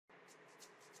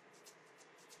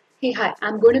Hey, hi.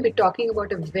 I'm going to be talking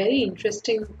about a very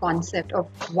interesting concept of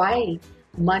why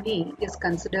money is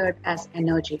considered as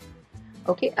energy.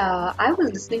 Okay, I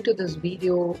was listening to this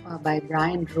video by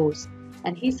Brian Rose,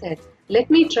 and he said, "Let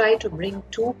me try to bring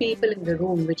two people in the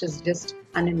room, which is just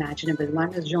unimaginable.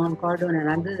 One is John Cordon, and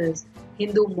another is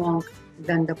Hindu monk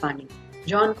Dandapani.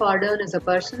 John Cordon is a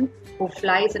person who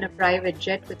flies in a private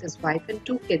jet with his wife and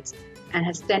two kids, and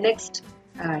has 10x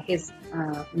his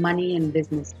money and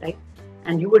business, right?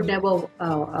 And you would never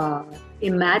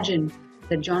imagine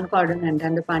that John Cordon and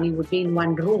Dandapani would be in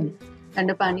one room.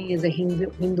 Dandapani is a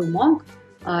Hindu monk,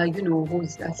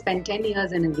 who's spent 10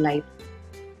 years in his life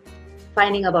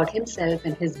finding about himself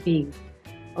and his being.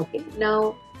 Okay,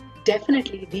 now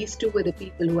definitely these two were the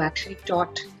people who actually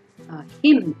taught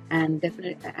him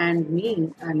and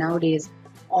me nowadays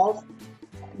of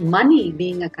money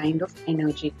being a kind of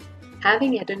energy.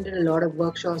 Having attended a lot of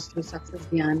workshops through Success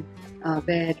Gyan,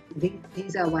 where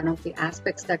these are one of the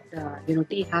aspects that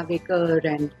T. Havekar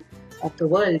and of the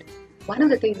world, one of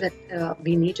the things that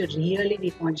we need to really be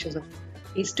conscious of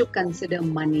is to consider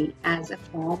money as a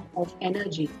form of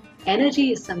energy.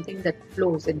 Energy is something that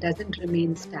flows; it doesn't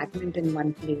remain stagnant in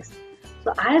one place.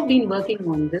 So I have been working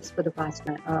on this for the past,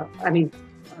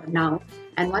 now,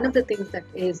 and one of the things that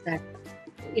is that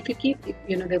if you keep,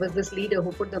 there was this leader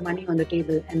who put the money on the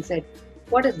table and said,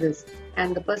 "What is this?"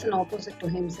 And the person opposite to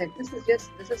him said, this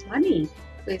is money."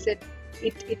 So he said,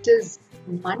 it is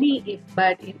money,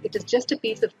 but it is just a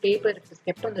piece of paper if it's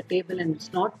kept on the table and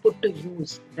it's not put to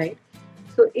use, right?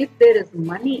 So if there is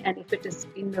money and if it is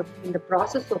in the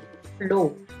process of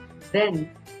flow, then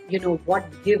what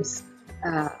gives.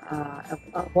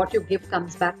 What you give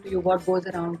comes back to you. What goes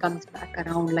around comes back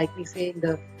around, like we say in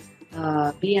the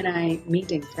BNI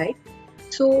meetings, right?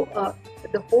 So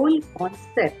the whole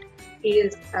concept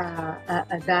is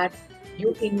that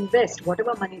you invest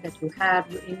whatever money that you have,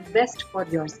 you invest for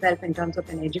yourself in terms of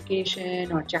an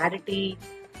education or charity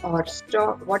or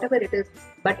stock, whatever it is,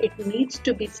 but it needs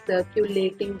to be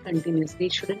circulating continuously.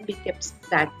 It shouldn't be kept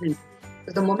stagnant.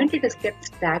 Because the moment it is kept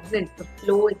stagnant, the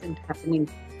flow isn't happening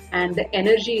and the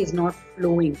energy is not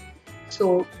flowing.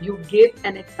 So you give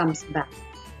and it comes back.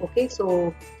 Okay,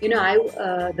 so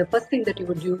the first thing that you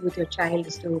would do with your child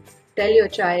is to tell your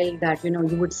child that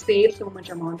you would save so much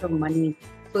amount of money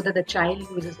so that the child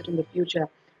uses it in the future.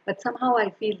 But somehow I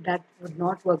feel that would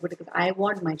not work because I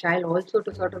want my child also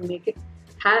to sort of make it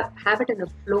have it in the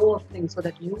flow of things so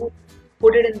that you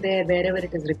put it in there wherever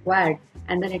it is required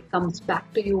and then it comes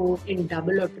back to you in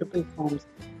double or triple forms.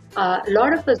 A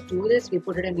lot of us do this. We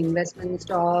put it in investment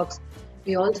stocks.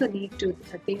 We also need to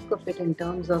think of it in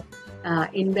terms of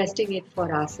investing it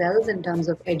for ourselves, in terms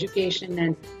of education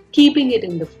and keeping it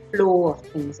in the flow of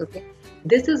things. Okay,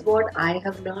 this is what I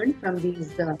have learned from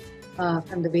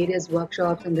from the various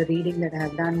workshops and the reading that I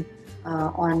have done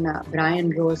on Brian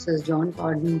Rose's, John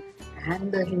Cordon,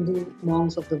 and the Hindu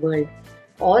monks of the world.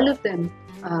 All of them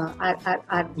are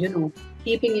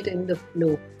keeping it in the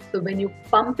flow. So when you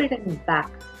pump it in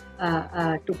back.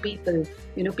 To people,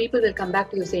 people will come back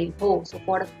to you saying, "Oh, so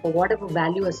for whatever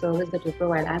value or service that you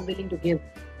provide, I'm willing to give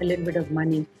a little bit of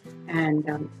money and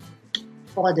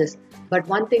for this." But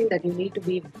one thing that you need to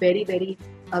be very, very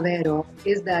aware of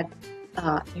is that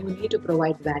you need to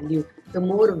provide value. The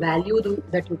more value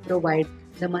that you provide,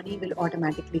 the money will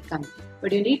automatically come.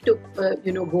 But you need to,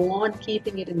 go on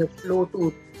keeping it in the flow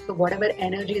too. So whatever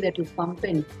energy that you pump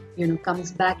in,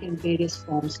 comes back in various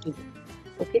forms to you.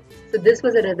 Okay, so this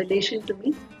was a revelation to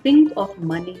me. Think of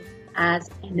money as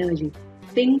energy.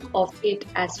 Think of it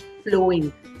as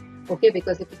flowing. Okay,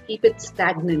 because if you keep it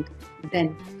stagnant,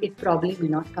 then it probably may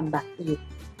not come back to you.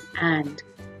 And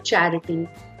charity,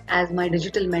 as my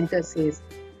digital mentor says,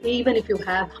 even if you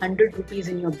have 100 rupees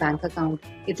in your bank account,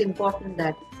 it's important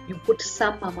that you put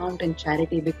some amount in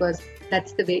charity because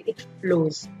that's the way it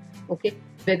flows. Okay,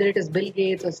 whether it is Bill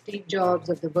Gates or Steve Jobs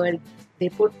of the world, they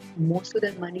put most of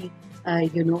their money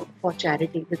for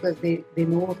charity because they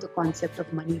know of the concept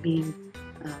of money being,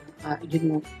 a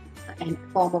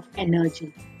form of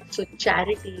energy. So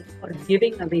charity or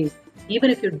giving away,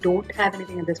 even if you don't have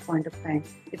anything at this point of time,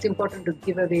 it's important to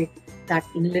give away that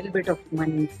little bit of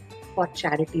money for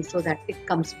charity so that it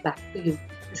comes back to you.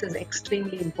 This is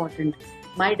extremely important.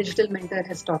 My digital mentor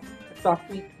has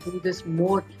taught me to do this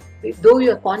more. Though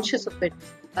you're conscious of it,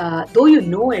 though you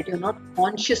know it, you're not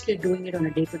consciously doing it on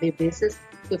a day-to-day basis.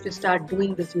 So if you start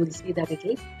doing this, you will see that it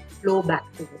will flow back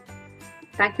to you.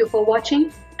 Thank you for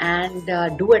watching and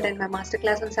do attend my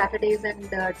masterclass on Saturdays and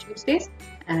Tuesdays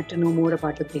to know more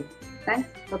about the brain. Thanks.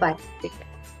 Bye-bye. Take care.